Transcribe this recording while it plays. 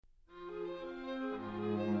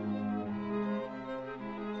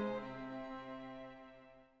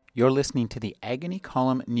You're listening to the Agony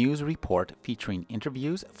Column News Report featuring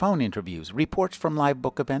interviews, phone interviews, reports from live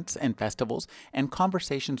book events and festivals, and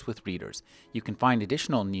conversations with readers. You can find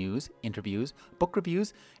additional news, interviews, book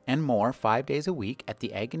reviews, and more 5 days a week at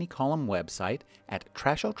the Agony Column website at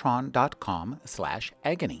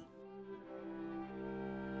trashotron.com/agony.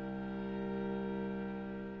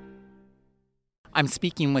 I'm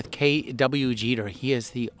speaking with K.W. Jeter. He is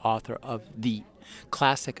the author of the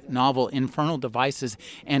classic novel Infernal Devices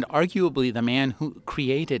and arguably the man who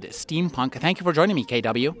created steampunk. Thank you for joining me,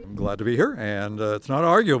 KW. I'm glad to be here, and it's not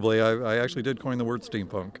arguably. I actually did coin the word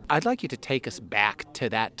steampunk. I'd like you to take us back to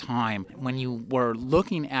that time when you were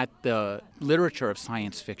looking at the literature of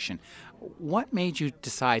science fiction. What made you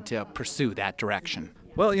decide to pursue that direction?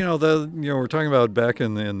 Well, we're talking about back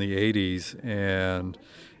in the 80s, and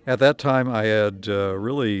at that time I had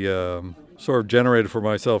really sort of generated for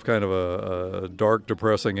myself kind of a dark,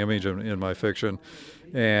 depressing image in my fiction.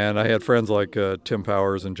 And I had friends like Tim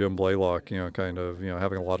Powers and Jim Blaylock,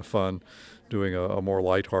 having a lot of fun doing a more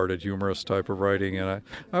lighthearted, humorous type of writing. And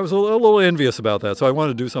I was a little envious about that. So I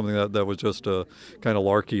wanted to do something that was just kind of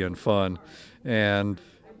larky and fun. And,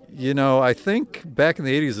 I think back in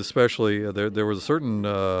the 80s especially, there was a certain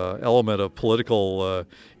element of political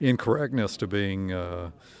incorrectness to being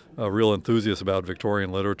a real enthusiast about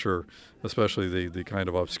Victorian literature, especially the kind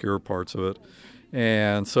of obscure parts of it.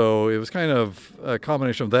 And so it was kind of a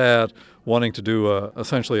combination of that, wanting to do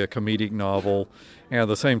essentially a comedic novel, and at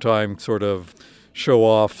the same time sort of show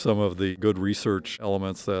off some of the good research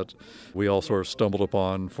elements that we all sort of stumbled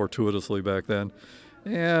upon fortuitously back then.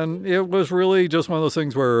 And it was really just one of those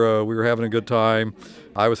things where we were having a good time.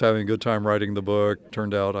 I was having a good time writing the book.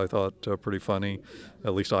 Turned out, I thought, pretty funny.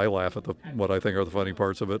 At least I laugh at what I think are the funny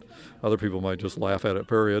parts of it. Other people might just laugh at it,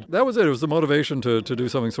 period. That was it. It was the motivation to do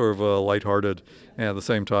something sort of lighthearted and at the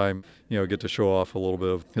same time, get to show off a little bit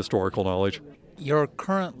of historical knowledge. You're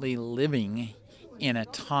currently living in a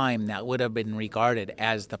time that would have been regarded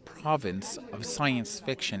as the province of science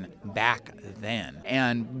fiction back then,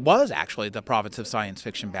 and was actually the province of science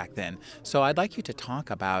fiction back then. So I'd like you to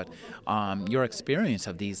talk about your experience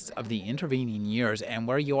of the intervening years and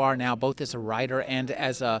where you are now, both as a writer and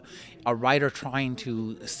as a writer trying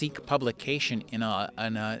to seek publication in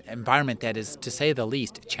an environment that is, to say the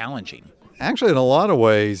least, challenging. Actually, in a lot of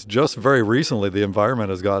ways, just very recently, the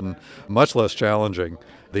environment has gotten much less challenging.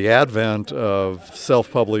 The advent of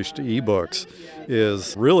self-published ebooks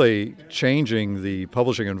is really changing the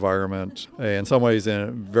publishing environment in some ways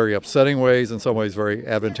in very upsetting ways, in some ways very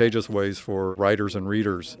advantageous ways for writers and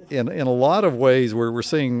readers. In a lot of ways, we're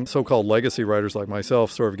seeing so-called legacy writers like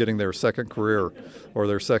myself sort of getting their second career or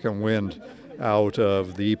their second wind out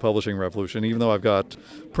of the e-publishing revolution. Even though I've got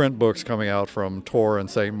print books coming out from Tor and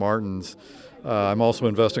St. Martin's, I'm also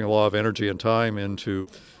investing a lot of energy and time into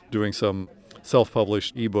doing some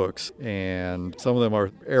self-published ebooks, and some of them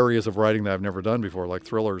are areas of writing that I've never done before, like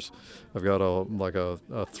thrillers. I've got a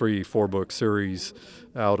 3-4 book series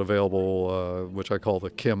out available, which I call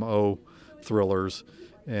the Kim O thrillers,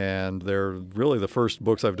 and they're really the first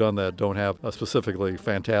books I've done that don't have a specifically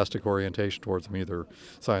fantastic orientation towards them, either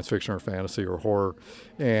science fiction or fantasy or horror.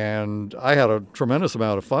 And I had a tremendous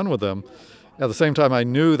amount of fun with them. At the same time, I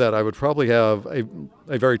knew that I would probably have a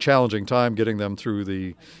very challenging time getting them through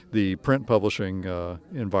the print publishing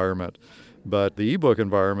environment. But the ebook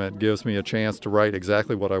environment gives me a chance to write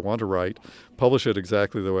exactly what I want to write, publish it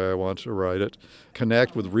exactly the way I want to write it,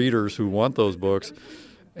 connect with readers who want those books,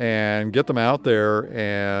 and get them out there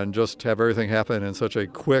and just have everything happen in such a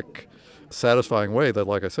quick, satisfying way that,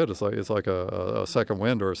 like I said, it's like a second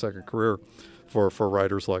wind or a second career for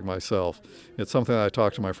writers like myself. It's something that I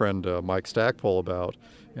talked to my friend Mike Stackpole about,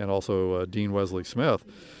 and also Dean Wesley Smith.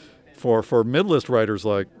 For mid-list writers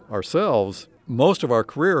like ourselves, most of our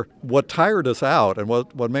career, what tired us out and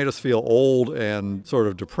what made us feel old and sort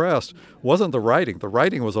of depressed wasn't the writing. The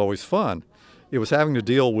writing was always fun. It was having to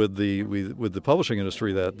deal with the publishing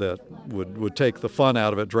industry that would take the fun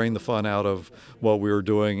out of it, drain the fun out of what we were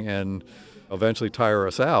doing, and eventually tire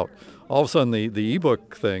us out. All of a sudden, the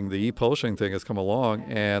ebook thing, the e-publishing thing has come along,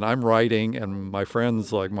 and I'm writing, and my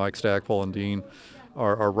friends like Mike Stackpole and Dean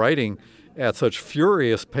are writing at such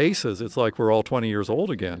furious paces. It's like we're all 20 years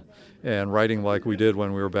old again, and writing like we did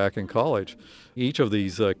when we were back in college. Each of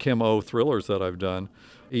these Kim O thrillers that I've done,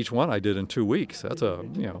 each one I did in 2 weeks. That's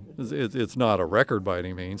it's not a record by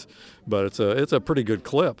any means, but it's a pretty good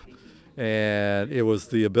clip. And it was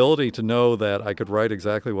the ability to know that I could write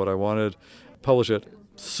exactly what I wanted, publish it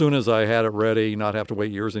as soon as I had it ready, not have to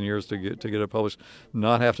wait years and years to get it published,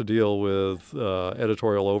 not have to deal with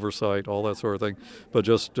editorial oversight, all that sort of thing, but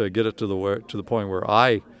just get it to the point where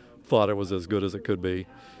I thought it was as good as it could be.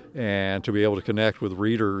 and to be able to connect with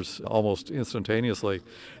readers almost instantaneously,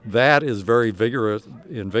 that is very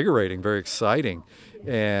invigorating, very exciting.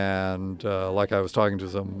 And like I was talking to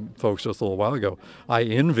some folks just a little while ago, I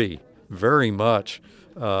envy very much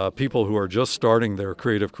people who are just starting their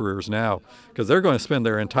creative careers now, because they're going to spend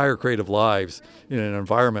their entire creative lives in an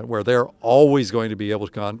environment where they're always going to be able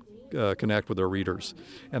to connect with their readers,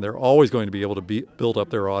 and they're always going to be able to build up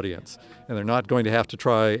their audience, and they're not going to have to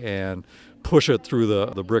try and push it through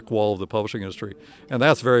the brick wall of the publishing industry. And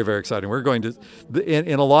that's very, very exciting. We're going to,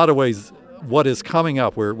 in a lot of ways, what is coming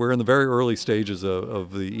up, we're in the very early stages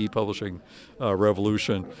of the e-publishing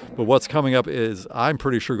revolution, but what's coming up is, I'm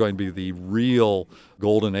pretty sure, going to be the real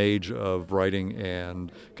golden age of writing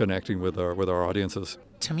and connecting with our audiences.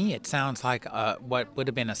 To me, it sounds like what would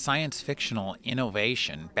have been a science fictional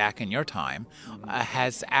innovation back in your time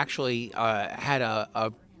has actually had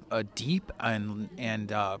a deep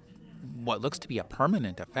and what looks to be a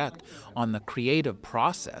permanent effect on the creative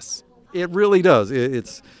process. It really does.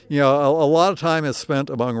 It's, a lot of time is spent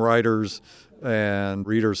among writers and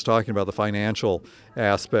readers talking about the financial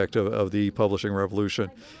aspect of the publishing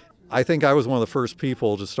revolution. I think I was one of the first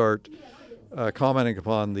people to start commenting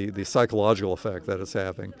upon the psychological effect that it's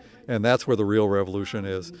having, and that's where the real revolution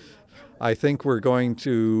is. I think we're going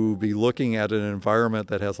to be looking at an environment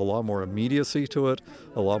that has a lot more immediacy to it,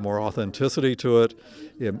 a lot more authenticity to it.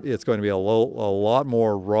 It's going to be a lot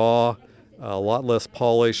more raw, a lot less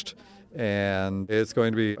polished, and it's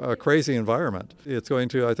going to be a crazy environment. It's going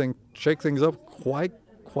to, I think, shake things up quite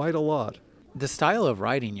a lot. The style of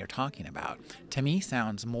writing you're talking about, to me,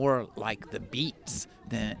 sounds more like the Beats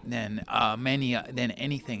than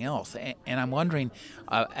anything else. And I'm wondering,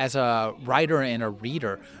 as a writer and a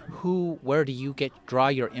reader, where do you draw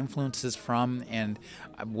your influences from, and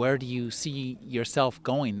where do you see yourself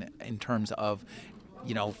going in terms of,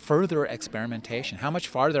 further experimentation? How much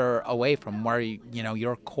farther away from where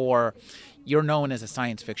your core? You're known as a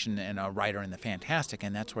science fiction and a writer in the fantastic,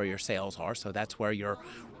 and that's where your sales are. So that's where your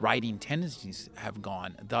writing tendencies have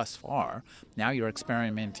gone thus far. Now you're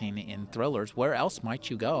experimenting in thrillers. Where else might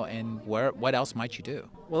you go, and what else might you do?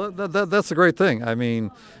 Well, that's a great thing. I mean,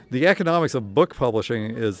 the economics of book publishing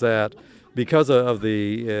is that because of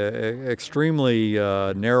the extremely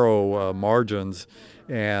narrow margins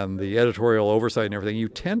and the editorial oversight and everything, you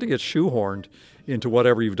tend to get shoehorned into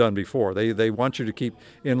whatever you've done before. They want you to keep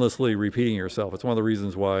endlessly repeating yourself. It's one of the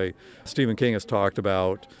reasons why Stephen King has talked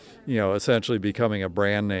about, essentially becoming a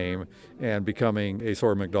brand name and becoming a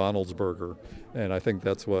sort of McDonald's burger. And I think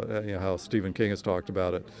that's what how Stephen King has talked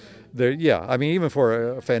about it. Even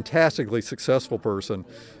for a fantastically successful person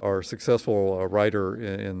or successful writer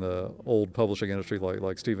in the old publishing industry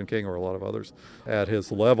like Stephen King or a lot of others at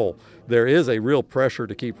his level, there is a real pressure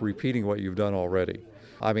to keep repeating what you've done already.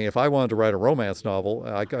 I mean, if I wanted to write a romance novel,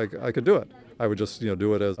 I could do it. I would just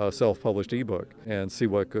do it as a self-published ebook and see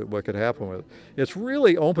what could happen with it. It's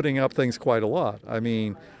really opening up things quite a lot. I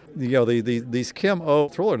mean, these Kim O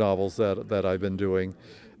thriller novels that I've been doing,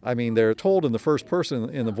 I mean, they're told in the first person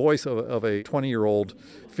in the voice of a 20-year-old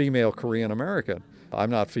female Korean American.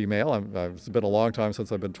 I'm not female. It's been a long time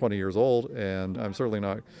since I've been 20 years old, and I'm certainly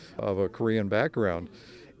not of a Korean background.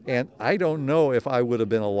 And I don't know if I would have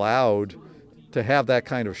been allowed to have that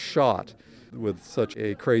kind of shot with such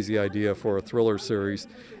a crazy idea for a thriller series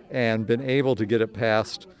and been able to get it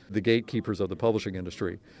past the gatekeepers of the publishing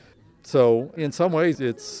industry. So in some ways,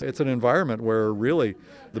 it's an environment where really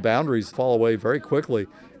the boundaries fall away very quickly.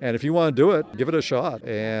 And if you want to do it, give it a shot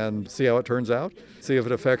and see how it turns out. See if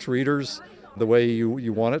it affects readers the way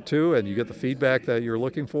you want it to, and you get the feedback that you're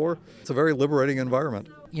looking for. It's a very liberating environment.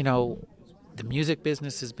 The music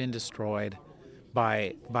business has been destroyed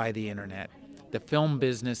by the internet. The film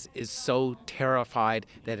business is so terrified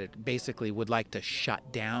that it basically would like to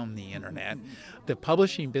shut down the internet. The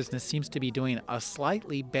publishing business seems to be doing a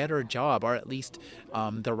slightly better job, or at least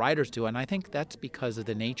the writers do, and I think that's because of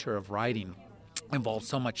the nature of writing involves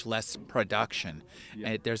so much less production.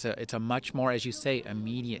 Yeah. It's a much more, as you say,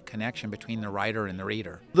 immediate connection between the writer and the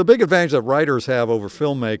reader. The big advantage that writers have over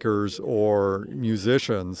filmmakers or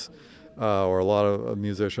musicians or a lot of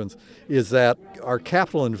musicians, is that our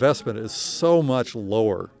capital investment is so much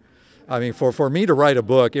lower. I mean, for me to write a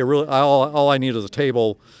book, all I need is a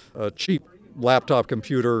table, a cheap laptop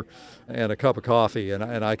computer, and a cup of coffee, and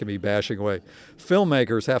I can be bashing away.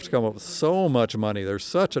 Filmmakers have to come up with so much money. There's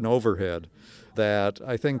such an overhead that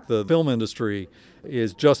I think the film industry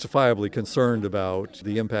is justifiably concerned about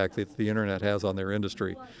the impact that the internet has on their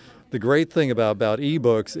industry. The great thing about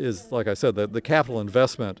ebooks is, like I said, that the capital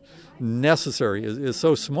investment necessary is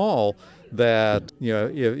so small that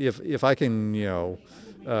if I can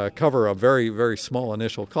cover a very, very small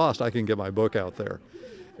initial cost, I can get my book out there.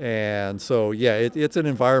 And so, yeah, it's an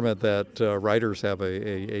environment that writers have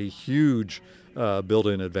a huge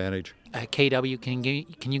built-in advantage. KW,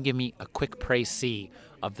 can you give me a quick précis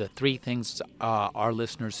of the three things our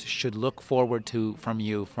listeners should look forward to from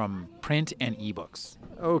you from print and ebooks?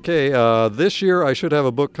 Okay, this year I should have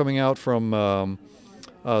a book coming out from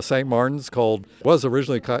St. Martin's was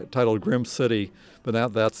originally titled Grim City, but now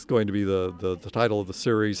that's going to be the title of the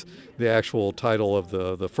series. The actual title of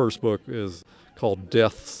the first book is called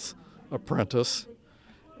Death's Apprentice,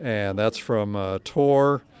 and that's from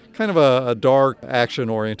Tor. Kind of a dark,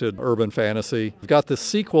 action-oriented urban fantasy. I've got the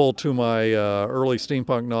sequel to my early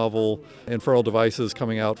steampunk novel, Infernal Devices,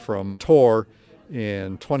 coming out from Tor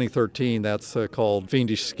in 2013. That's called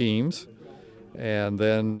Fiendish Schemes. And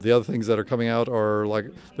then the other things that are coming out are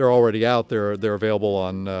they're already out. They're available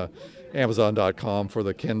on Amazon.com for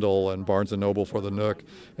the Kindle and Barnes & Noble for the Nook.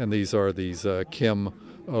 And these are Kim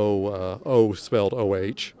O spelled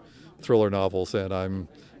O-H thriller novels, and I'm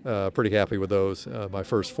pretty happy with those. My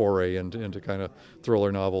first foray into kind of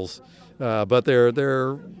thriller novels, but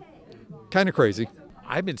they're kind of crazy.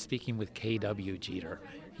 I've been speaking with KW Jeter.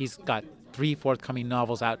 He's got 3 forthcoming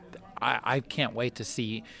novels out. I can't wait to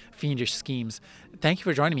see Fiendish Schemes. Thank you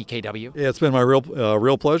for joining me, KW. Yeah, it's been my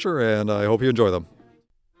real pleasure, and I hope you enjoy them.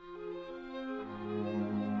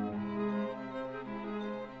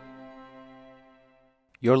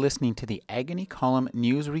 You're listening to the Agony Column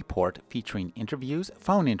News Report, featuring interviews,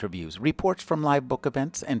 phone interviews, reports from live book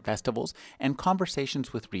events and festivals, and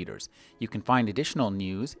conversations with readers. You can find additional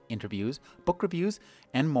news, interviews, book reviews,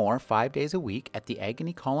 and more 5 days a week at the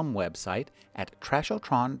Agony Column website at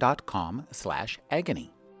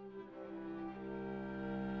trashotron.com/agony.